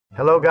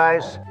Hello,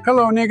 guys.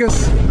 Hello,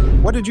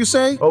 niggas. What did you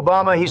say?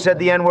 Obama, he said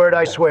the N-word,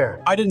 I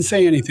swear. I didn't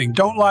say anything.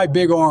 Don't lie,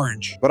 Big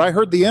Orange. But I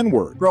heard the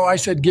N-word. Bro, I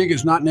said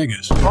gigas, not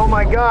niggas. Oh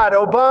my God,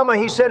 Obama,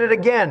 he said it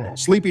again.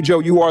 Sleepy Joe,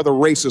 you are the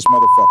racist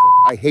motherfucker.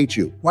 I hate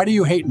you. Why do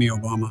you hate me,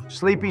 Obama?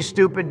 Sleepy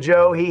stupid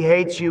Joe, he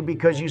hates you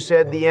because you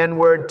said the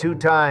N-word 2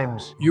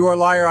 times. You are a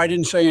liar. I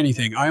didn't say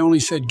anything. I only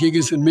said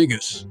gigas and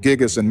migas.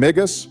 Gigas and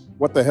migas?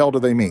 What the hell do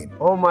they mean?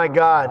 Oh my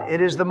God,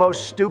 it is the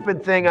most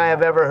stupid thing I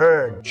have ever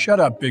heard. Shut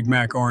up, Big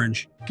Mac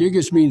Orange.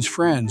 Gigas means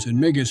friends and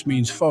migas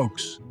means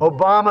folks.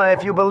 Obama,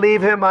 if you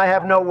believe him, I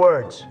have no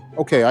words.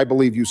 Okay, I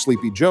believe you,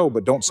 Sleepy Joe,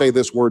 but don't say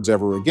this words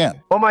ever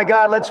again. Oh my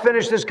God, let's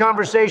finish this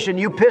conversation.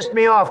 You pissed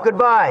me off.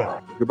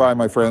 Goodbye. Goodbye,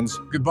 my friends.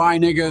 Goodbye,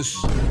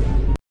 niggas.